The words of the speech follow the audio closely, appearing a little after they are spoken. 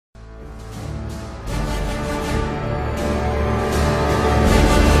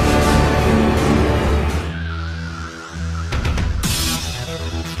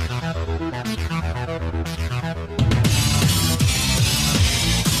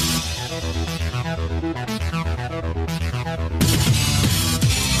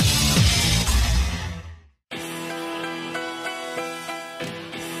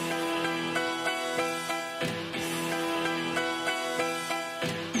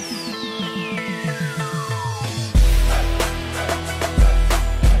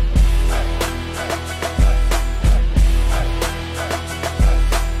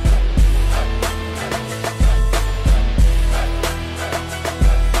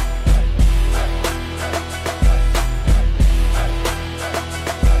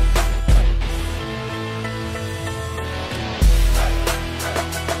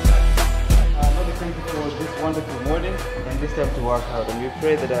Wonderful morning and this time to work out, and we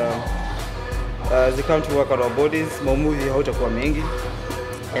pray that as we come to work out our bodies, maumivu hautakuwa mengi,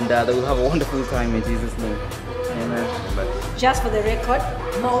 and that we'll have a wonderful time in Jesus' name. Amen. Just for the record,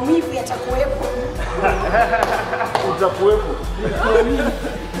 maumivu yatakuwepo. Utakuwepo.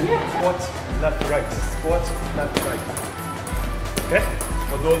 Squat, left, right. Squat, left, right. Okay?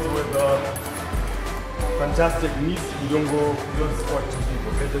 For those with fantastic knees, you don't squat too deep.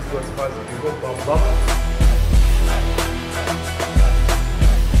 Okay? Just go as far as you can go. Bump, bump.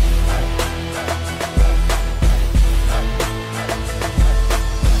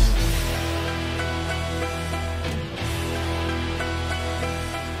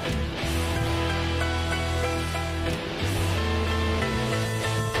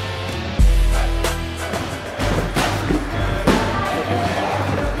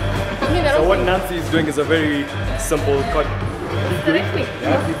 So what Nancy is doing is a very simple cut. Keep doing it.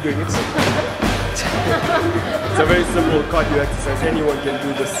 Yeah, keep doing it. It's a very simple cardio exercise. Anyone can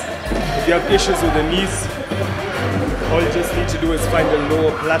do this. If you have issues with the knees, all you just need to do is find a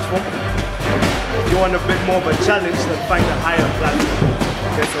lower platform. If you want a bit more of a challenge, then find a higher platform.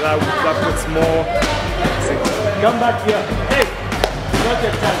 Okay, so that puts more. Come back here. Hey, not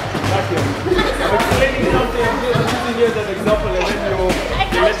your time. Back here. I'm explaining something. I'm using you as an example, and then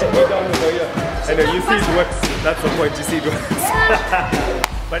you let it go down over here. And then you see it works. That's the point. You see it works.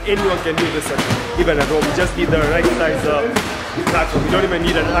 But anyone can do this even at home. You just need the right size platform. You don't even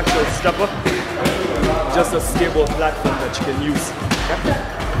need an actual stepper. Just a stable platform that you can use. Okay?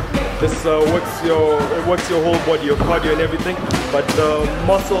 This works your whole body, your cardio and everything. But the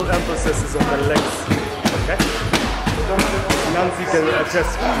muscle emphasis is on the legs. Okay? Nancy can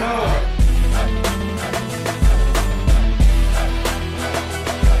attest.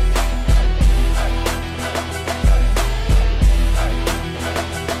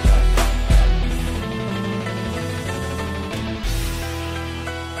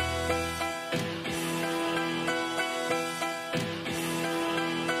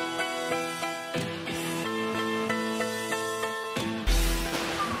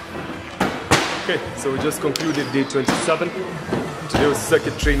 Okay, so we just concluded day 27. Today was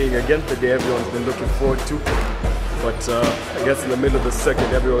circuit training again, the day everyone's been looking forward to. But I guess in the middle of the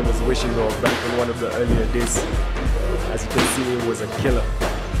circuit, everyone was wishing they were back on one of the earlier days. As you can see, it was a killer.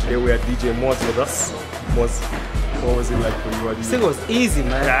 Today we had DJ Moz with us. Moz, what was it like for you? This thing was easy,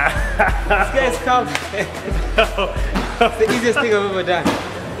 man. This guy's come. It's the easiest thing I've ever done.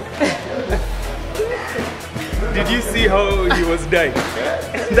 Did you see how he was dying?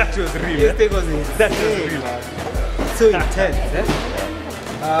 That was real. This thing was insane. That was real. Man. So intense, eh?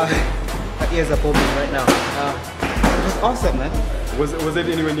 My ears are popping right now. It was awesome, man. Was it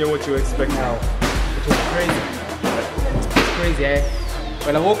anywhere near what you were expecting? No, it was crazy. It was crazy, eh?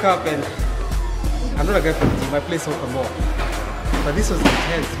 When I woke up, and I'm not a guy from the team, I play soccer more. But this was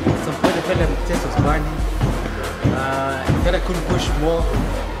intense. At some point I felt like my chest was burning. I felt I couldn't push more.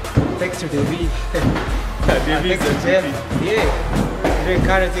 Thanks to David. Thanks to Jeff. Yeah. They're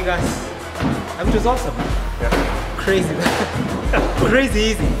encouraging us. I mean, it was awesome. Yeah. Crazy. Crazy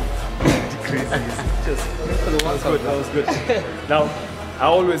easy. Crazy easy. Just that was good. That was good. Now, I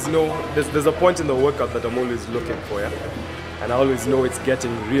always know there's a point in the workout that I'm always looking for, yeah. And I always know it's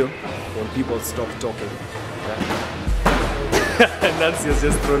getting real when people stop talking. Yeah? Nancy has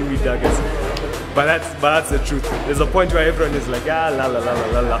just thrown me daggers. But that's the truth. There's a point where everyone is like, ah, la la la la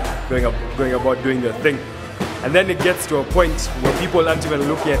la la, going about doing their thing. And then it gets to a point where people aren't even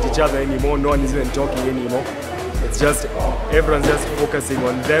looking at each other anymore, no one is even talking anymore. It's just, everyone's just focusing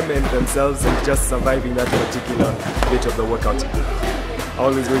on them and themselves and just surviving that particular bit of the workout. I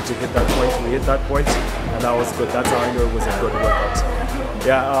always wait to hit that point. We hit that point, and that was good. That's how I know it was a good workout.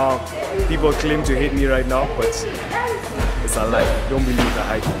 Yeah, people claim to hate me right now, but it's a lie. Don't believe the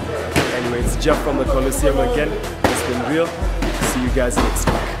hype. Anyway, it's Jeff from the Coliseum again. It's been real. See you guys next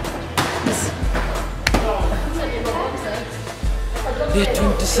week. Peace. Day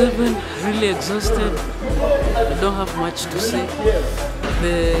 27, really exhausted. I don't have much to say.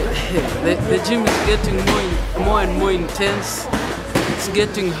 The gym is getting more and more intense. It's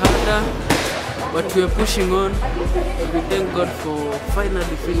getting harder, but we're pushing on. We thank God for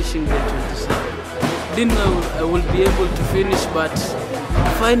finally finishing the 27. Didn't know I will be able to finish, but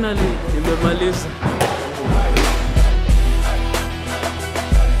finally, nimemaliza.